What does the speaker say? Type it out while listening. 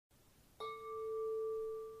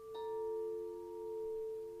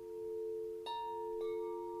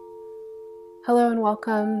Hello and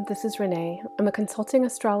welcome. This is Renee. I'm a consulting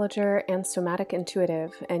astrologer and somatic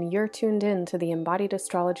intuitive, and you're tuned in to the embodied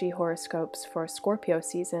astrology horoscopes for Scorpio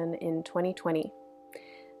season in 2020.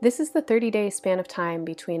 This is the 30-day span of time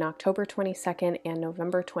between October 22nd and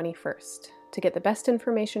November 21st. To get the best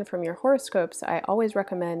information from your horoscopes, I always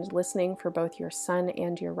recommend listening for both your sun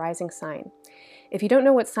and your rising sign. If you don't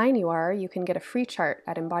know what sign you are, you can get a free chart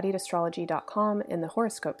at embodiedastrology.com in the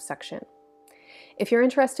horoscopes section. If you're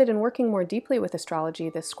interested in working more deeply with astrology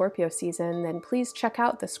this Scorpio season, then please check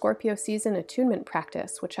out the Scorpio season attunement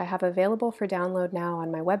practice, which I have available for download now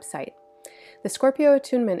on my website. The Scorpio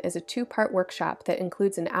attunement is a 2-part workshop that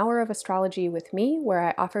includes an hour of astrology with me, where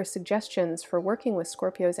I offer suggestions for working with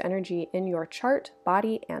Scorpio's energy in your chart,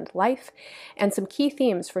 body, and life, and some key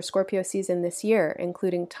themes for Scorpio season this year,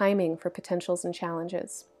 including timing for potentials and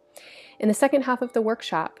challenges. In the second half of the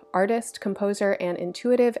workshop, artist, composer, and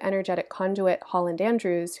intuitive energetic conduit Holland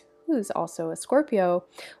Andrews, who's also a Scorpio,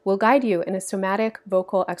 will guide you in a somatic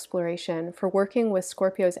vocal exploration for working with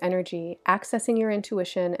Scorpio's energy, accessing your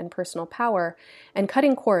intuition and personal power, and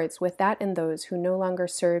cutting cords with that and those who no longer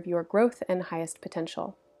serve your growth and highest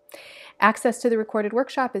potential. Access to the recorded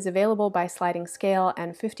workshop is available by sliding scale,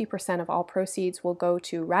 and 50% of all proceeds will go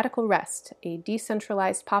to Radical Rest, a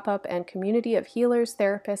decentralized pop-up and community of healers,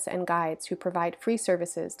 therapists, and guides who provide free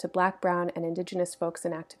services to Black, Brown, and Indigenous folks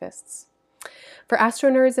and activists. For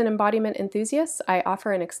astronerds and embodiment enthusiasts, I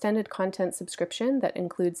offer an extended content subscription that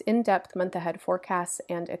includes in-depth month-ahead forecasts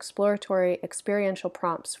and exploratory experiential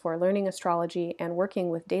prompts for learning astrology and working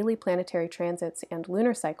with daily planetary transits and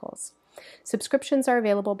lunar cycles. Subscriptions are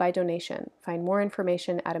available by donation. Find more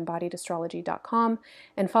information at embodiedastrology.com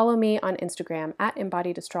and follow me on Instagram at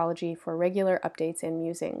embodiedastrology for regular updates and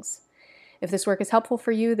musings. If this work is helpful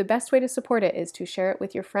for you, the best way to support it is to share it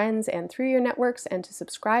with your friends and through your networks, and to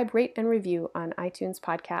subscribe, rate, and review on iTunes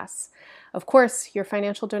podcasts. Of course, your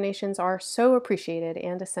financial donations are so appreciated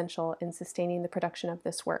and essential in sustaining the production of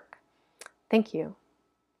this work. Thank you.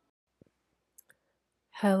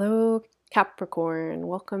 Hello, Capricorn.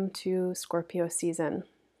 Welcome to Scorpio season.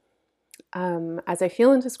 As I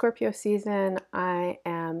feel into Scorpio season, I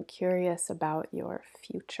am curious about your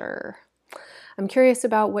future. I'm curious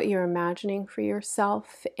about what you're imagining for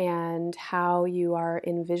yourself and how you are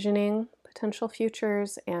envisioning potential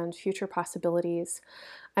futures and future possibilities.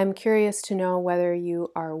 I'm curious to know whether you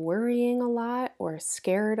are worrying a lot or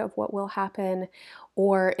scared of what will happen,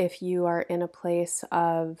 or if you are in a place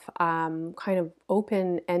of kind of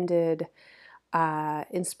open-ended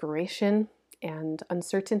inspiration and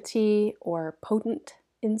uncertainty, or potent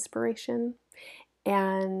inspiration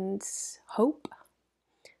and hope.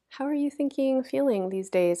 How are you thinking, feeling these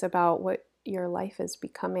days about what your life is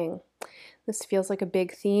becoming? This feels like a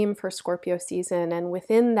big theme for Scorpio season, and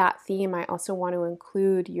within that theme, I also want to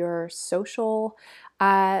include your social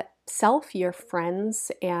self, your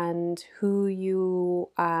friends, and who you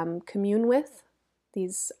commune with,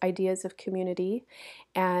 these ideas of community,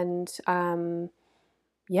 and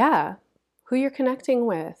who you're connecting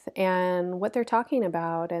with and what they're talking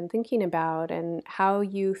about and thinking about, and how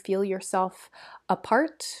you feel yourself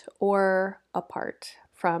apart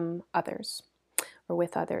from others or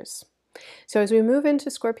with others. So as we move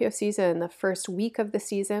into Scorpio season, the first week of the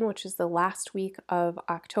season, which is the last week of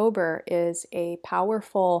October, is a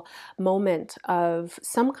powerful moment of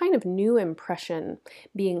some kind of new impression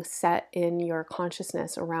being set in your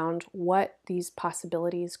consciousness around what these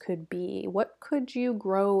possibilities could be. What could you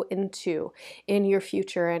grow into in your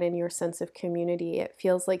future and in your sense of community? It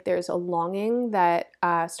feels like there's a longing that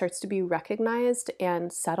starts to be recognized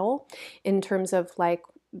and settle in terms of like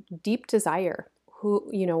deep desire,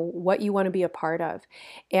 what you want to be a part of,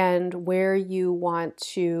 and where you want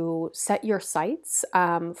to set your sights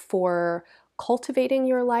for cultivating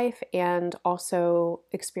your life and also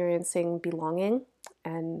experiencing belonging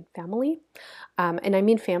and family. And I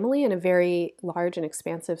mean family in a very large and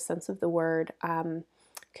expansive sense of the word,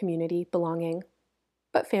 community, belonging,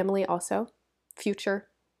 but family also, future.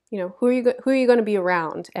 Who are you going to be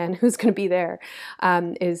around, and who's going to be there,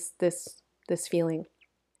 is this feeling.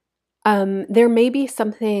 There may be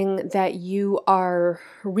something that you are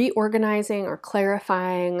reorganizing or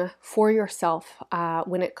clarifying for yourself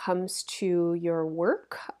when it comes to your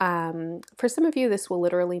work. For some of you, this will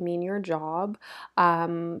literally mean your job.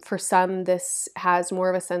 For some, this has more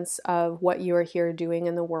of a sense of what you are here doing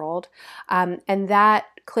in the world. And that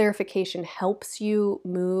clarification helps you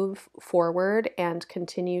move forward and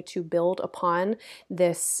continue to build upon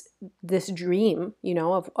this dream,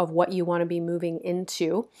 of what you want to be moving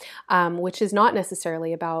into, which is not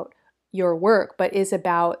necessarily about your work, but is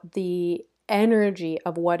about the energy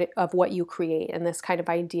of what you create, and this kind of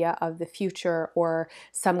idea of the future or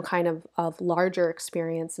some kind of larger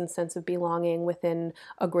experience and sense of belonging within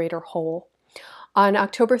a greater whole. On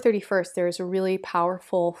October 31st, there's a really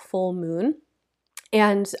powerful full moon.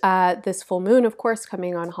 And this full moon, of course,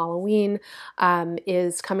 coming on Halloween,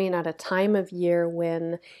 is coming at a time of year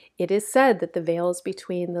when it is said that the veils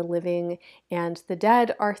between the living and the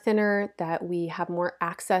dead are thinner, that we have more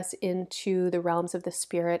access into the realms of the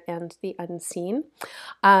spirit and the unseen.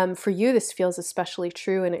 For you, this feels especially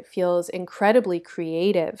true, and it feels incredibly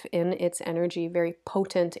creative in its energy, very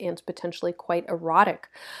potent and potentially quite erotic.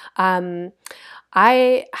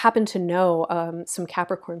 I happen to know some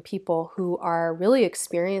Capricorn people who are really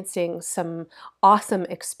experiencing some awesome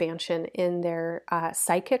expansion in their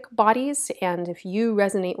psychic bodies. And if you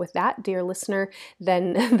resonate with that, dear listener,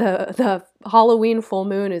 then the Halloween full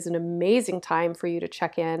moon is an amazing time for you to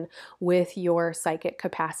check in with your psychic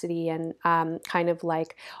capacity and kind of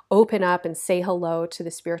like open up and say hello to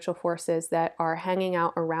the spiritual forces that are hanging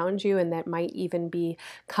out around you and that might even be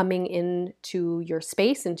coming into your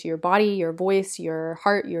space, into your body, your voice, your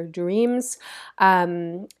heart, your dreams.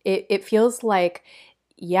 It feels like,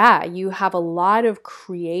 yeah, you have a lot of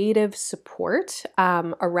creative support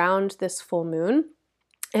around this full moon.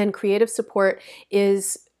 And creative support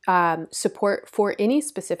is support for any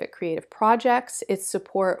specific creative projects. It's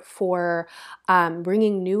support for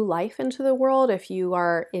bringing new life into the world. If you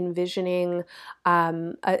are envisioning,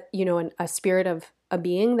 a spirit of a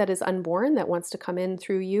being that is unborn that wants to come in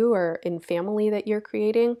through you or in family that you're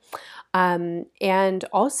creating, and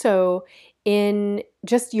also in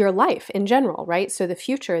just your life in general, right? So the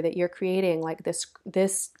future that you're creating, like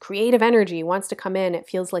this creative energy wants to come in. It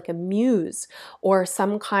feels like a muse or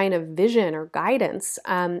some kind of vision or guidance,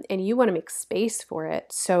 and you want to make space for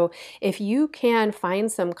it. So if you can find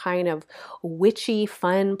some kind of witchy,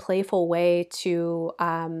 fun, playful way to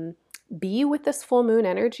be with this full moon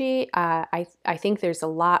energy, I think there's a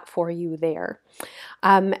lot for you there.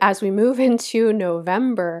 As we move into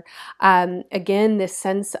November, again, this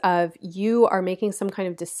sense of you are making some kind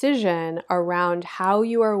of decision around how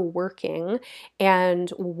you are working and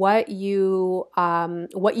what you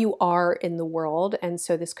are in the world. And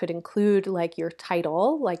so this could include like your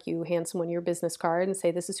title, like you hand someone your business card and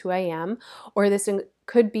say, this is who I am, or this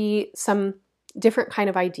could be some different kind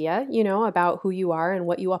of idea, about who you are and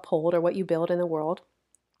what you uphold or what you build in the world.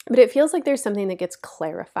 But it feels like there's something that gets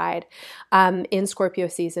clarified in Scorpio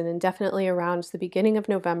season, and definitely around the beginning of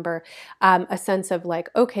November, a sense of like,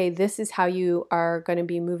 okay, this is how you are going to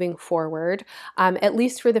be moving forward, at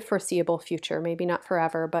least for the foreseeable future, maybe not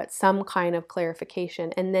forever, but some kind of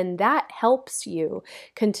clarification. And then that helps you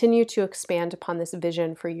continue to expand upon this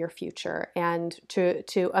vision for your future and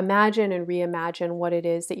to imagine and reimagine what it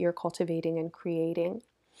is that you're cultivating and creating.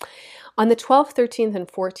 On the 12th, 13th, and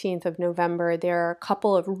 14th of November, there are a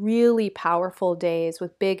couple of really powerful days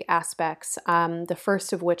with big aspects, the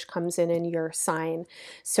first of which comes in your sign.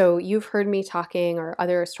 So you've heard me talking, or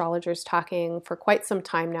other astrologers talking, for quite some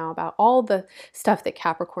time now about all the stuff that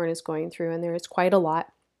Capricorn is going through, and there is quite a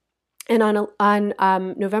lot. And on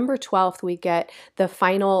November 12th, we get the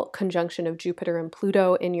final conjunction of Jupiter and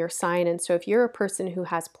Pluto in your sign. And so if you're a person who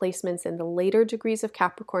has placements in the later degrees of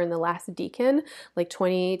Capricorn, the last decan, like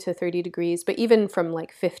 20 to 30 degrees, but even from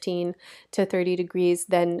like 15 to 30 degrees,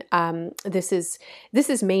 then this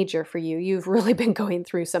is major for you. You've really been going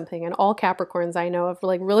through something. And all Capricorns I know have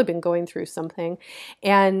like really been going through something.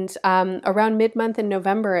 And around mid-month in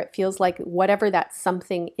November, it feels like whatever that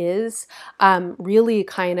something is really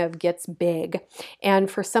kind of gets big. And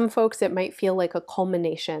for some folks, it might feel like a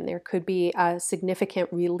culmination. There could be a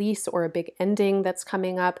significant release or a big ending that's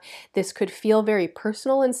coming up. This could feel very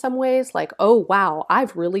personal in some ways, like, oh, wow,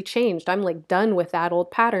 I've really changed. I'm like done with that old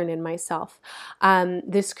pattern in myself.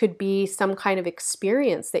 This could be some kind of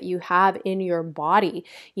experience that you have in your body,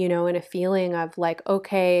 and a feeling of like,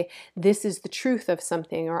 okay, this is the truth of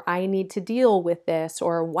something, or I need to deal with this,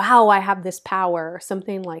 or wow, I have this power, or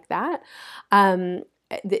something like that.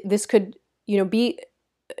 This could, be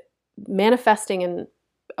manifesting in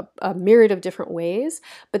a myriad of different ways,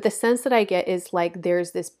 but the sense that I get is like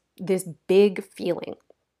there's this big feeling.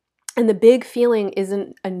 And the big feeling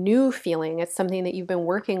isn't a new feeling. It's something that you've been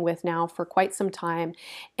working with now for quite some time.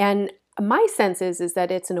 And my sense is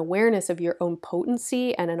that it's an awareness of your own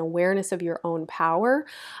potency and an awareness of your own power.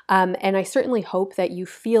 And I certainly hope that you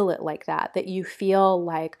feel it like that you feel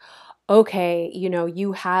like, okay,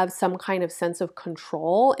 you have some kind of sense of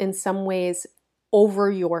control in some ways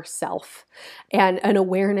over yourself and an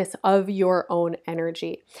awareness of your own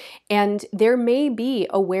energy. And there may be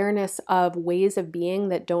awareness of ways of being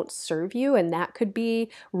that don't serve you, and that could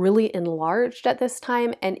be really enlarged at this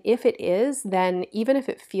time. And if it is, then even if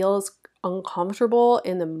it feels uncomfortable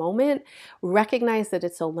in the moment, recognize that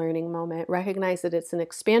it's a learning moment, recognize that it's an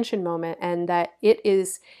expansion moment, and that it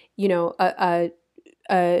is,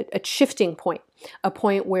 a shifting point, a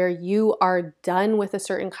point where you are done with a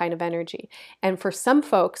certain kind of energy. And for some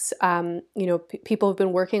folks, people have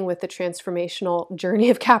been working with the transformational journey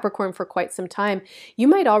of Capricorn for quite some time. You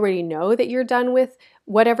might already know that you're done with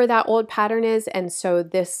whatever that old pattern is. And so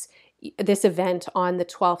this event on the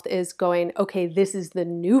 12th is going, okay, this is the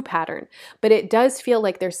new pattern. But it does feel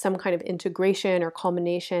like there's some kind of integration or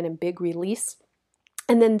culmination and big release.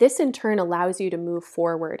 And then this in turn allows you to move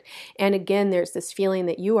forward. And again, there's this feeling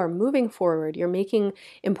that you are moving forward. You're making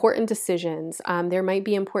important decisions. There might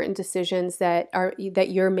be important decisions that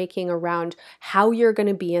you're making around how you're going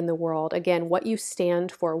to be in the world. Again, what you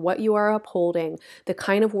stand for, what you are upholding, the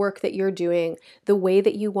kind of work that you're doing, the way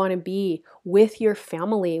that you want to be with your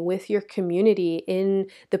family, with your community, in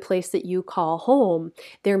the place that you call home.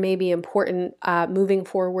 There may be important moving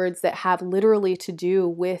forwards that have literally to do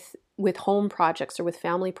with home projects or with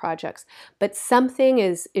family projects, but something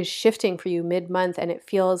is shifting for you mid-month, and it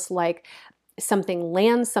feels like something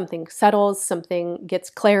lands, something settles, something gets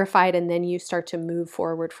clarified, and then you start to move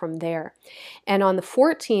forward from there. And on the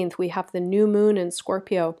 14th, we have the new moon in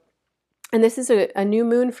Scorpio. And this is a new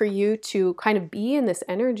moon for you to kind of be in this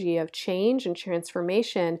energy of change and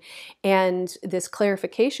transformation and this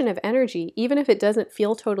clarification of energy, even if it doesn't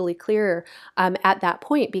feel totally clear at that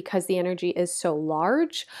point because the energy is so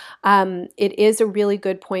large. It is a really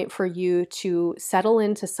good point for you to settle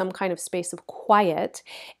into some kind of space of quiet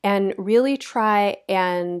and really try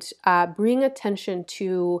and bring attention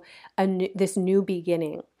to this new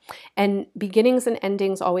beginning. And beginnings and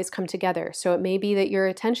endings always come together. So it may be that your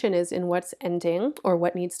attention is in what's ending or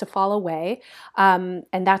what needs to fall away. And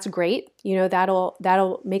that's great.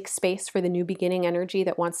 That'll make space for the new beginning energy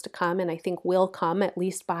that wants to come, and I think will come at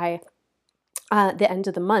least by the end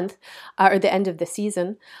of the month or the end of the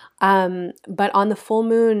season. But on the full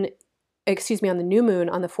moon, on the new moon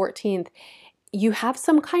on the 14th, you have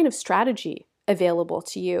some kind of strategy available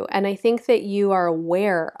to you. And I think that you are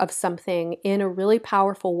aware of something in a really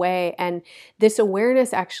powerful way. And this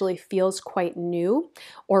awareness actually feels quite new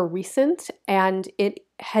or recent, and it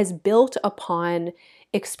has built upon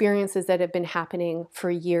experiences that have been happening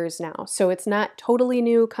for years now. So it's not totally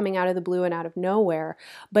new, coming out of the blue and out of nowhere,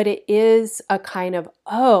 but it is a kind of,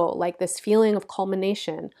 like this feeling of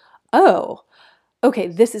culmination. Okay,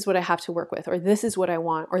 this is what I have to work with, or this is what I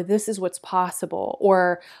want, or this is what's possible,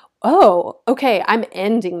 or, okay, I'm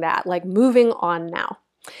ending that, like moving on now.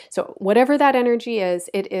 So whatever that energy is,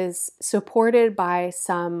 it is supported by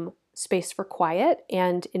some space for quiet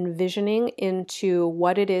and envisioning into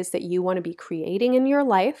what it is that you want to be creating in your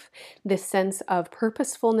life, this sense of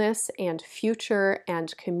purposefulness and future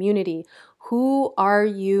and community. Who are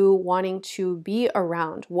you wanting to be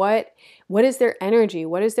around? What is their energy?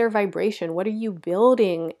 What is their vibration? What are you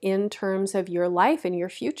building in terms of your life and your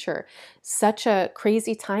future? Such a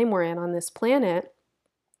crazy time we're in on this planet.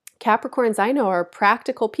 Capricorns I know are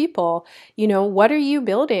practical people. What are you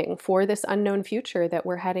building for this unknown future that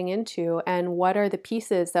we're heading into? And what are the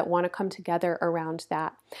pieces that want to come together around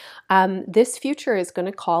that? This future is going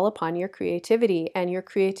to call upon your creativity, and your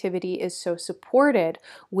creativity is so supported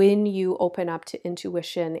when you open up to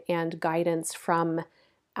intuition and guidance from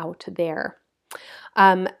out there.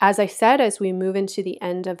 As I said, as we move into the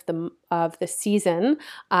end of the season,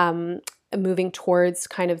 moving towards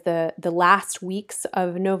kind of the last weeks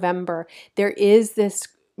of November, there is this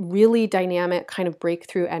really dynamic kind of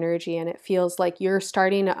breakthrough energy, and it feels like you're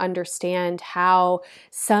starting to understand how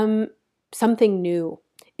something new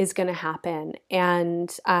is going to happen,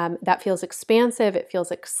 and that feels expansive. It feels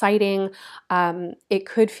exciting. It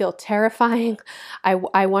could feel terrifying.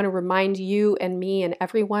 I want to remind you and me and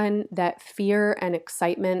everyone that fear and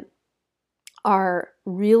excitement are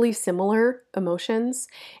really similar emotions,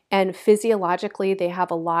 and physiologically they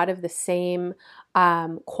have a lot of the same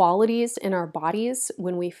qualities in our bodies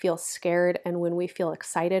when we feel scared and when we feel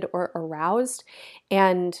excited or aroused.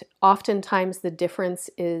 And oftentimes the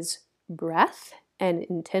difference is breath and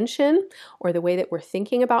intention, or the way that we're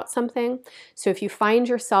thinking about something. So if you find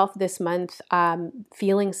yourself this month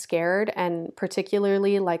feeling scared, and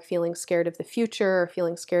particularly like feeling scared of the future, or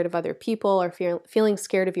feeling scared of other people, or feeling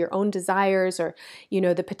scared of your own desires, or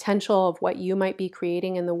the potential of what you might be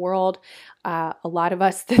creating in the world, a lot of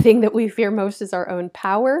us, the thing that we fear most is our own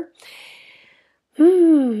power.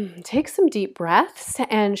 Take some deep breaths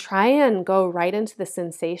and try and go right into the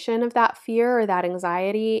sensation of that fear or that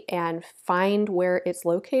anxiety and find where it's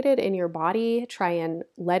located in your body. Try and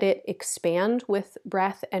let it expand with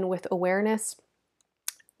breath and with awareness.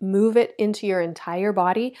 Move it into your entire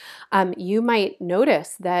body. You might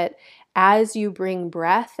notice that as you bring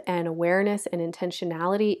breath and awareness and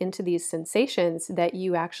intentionality into these sensations, that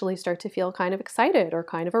you actually start to feel kind of excited or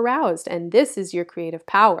kind of aroused. And this is your creative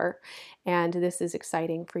power. And this is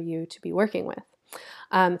exciting for you to be working with.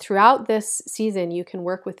 Throughout this season, you can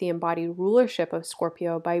work with the embodied rulership of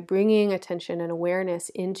Scorpio by bringing attention and awareness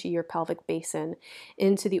into your pelvic basin,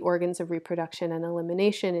 into the organs of reproduction and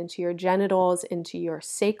elimination, into your genitals, into your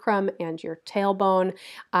sacrum and your tailbone,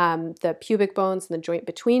 the pubic bones and the joint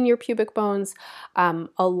between your pubic bones.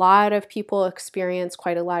 A lot of people experience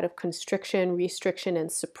quite a lot of constriction, restriction,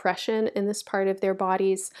 and suppression in this part of their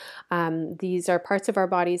bodies. These are parts of our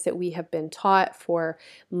bodies that we have been taught for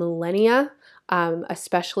millennia.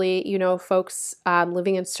 Especially, folks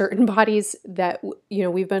living in certain bodies that,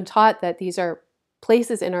 we've been taught that these are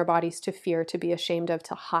places in our bodies to fear, to be ashamed of,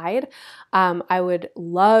 to hide. I would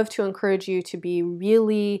love to encourage you to be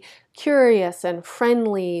really curious and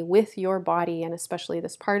friendly with your body, and especially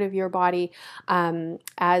this part of your body.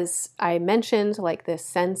 As I mentioned, like this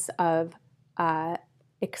sense of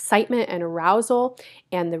excitement and arousal,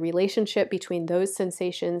 and the relationship between those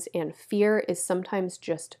sensations and fear is sometimes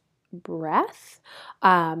just breath.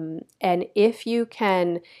 And if you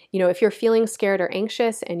can, if you're feeling scared or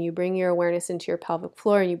anxious and you bring your awareness into your pelvic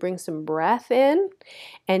floor and you bring some breath in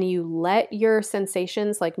and you let your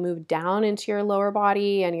sensations like move down into your lower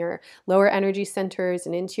body and your lower energy centers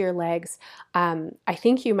and into your legs, I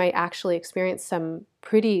think you might actually experience some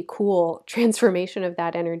pretty cool transformation of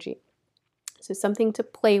that energy. So something to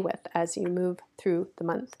play with as you move through the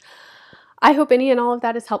month. I hope any and all of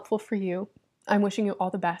that is helpful for you. I'm wishing you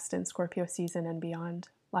all the best in Scorpio season and beyond.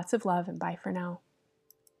 Lots of love and bye for now.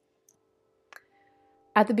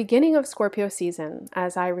 At the beginning of Scorpio season,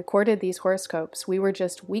 as I recorded these horoscopes, we were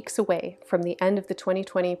just weeks away from the end of the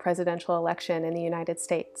 2020 presidential election in the United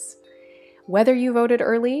States. Whether you voted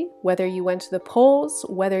early, whether you went to the polls,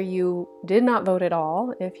 whether you did not vote at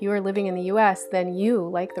all, if you are living in the US, then you,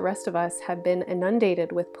 like the rest of us, have been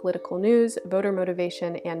inundated with political news, voter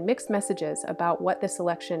motivation, and mixed messages about what this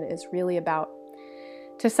election is really about.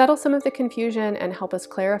 To settle some of the confusion and help us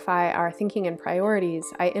clarify our thinking and priorities,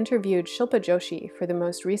 I interviewed Shilpa Joshi for the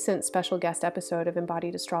most recent special guest episode of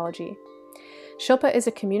Embodied Astrology. Shilpa is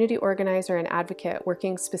a community organizer and advocate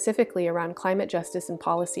working specifically around climate justice and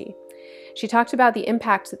policy. She talked about the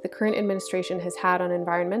impact that the current administration has had on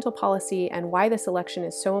environmental policy and why this election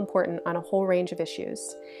is so important on a whole range of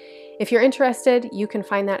issues. If you're interested, you can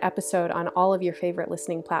find that episode on all of your favorite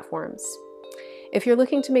listening platforms. If you're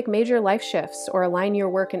looking to make major life shifts or align your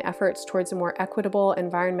work and efforts towards a more equitable,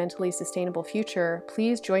 environmentally sustainable future,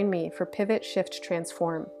 please join me for Pivot, Shift,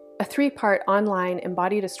 Transform, a 3-part online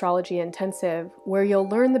embodied astrology intensive where you'll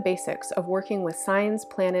learn the basics of working with signs,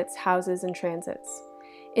 planets, houses, and transits.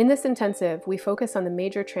 In this intensive, we focus on the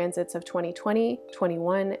major transits of 2020,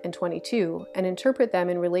 21, and 22 and interpret them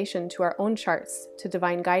in relation to our own charts to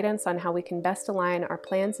divine guidance on how we can best align our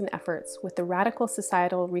plans and efforts with the radical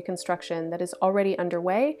societal reconstruction that is already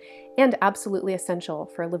underway and absolutely essential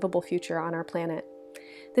for a livable future on our planet.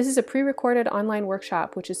 This is a pre-recorded online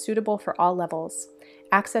workshop which is suitable for all levels.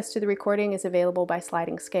 Access to the recording is available by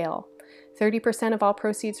sliding scale. 30% of all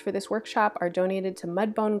proceeds for this workshop are donated to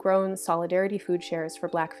Mudbone Grown Solidarity Food Shares for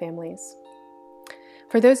Black families.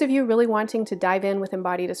 For those of you really wanting to dive in with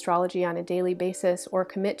embodied astrology on a daily basis or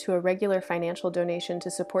commit to a regular financial donation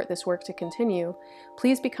to support this work to continue,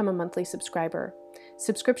 please become a monthly subscriber.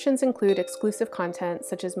 Subscriptions include exclusive content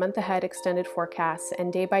such as month-ahead extended forecasts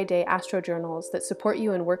and day-by-day astro journals that support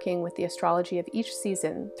you in working with the astrology of each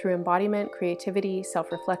season through embodiment, creativity,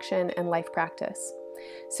 self-reflection, and life practice.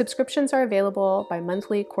 Subscriptions are available by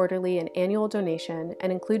monthly, quarterly, and annual donation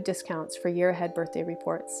and include discounts for year-ahead birthday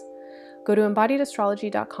reports. Go to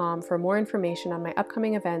embodiedastrology.com for more information on my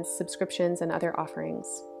upcoming events, subscriptions, and other offerings.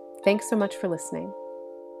 Thanks so much for listening.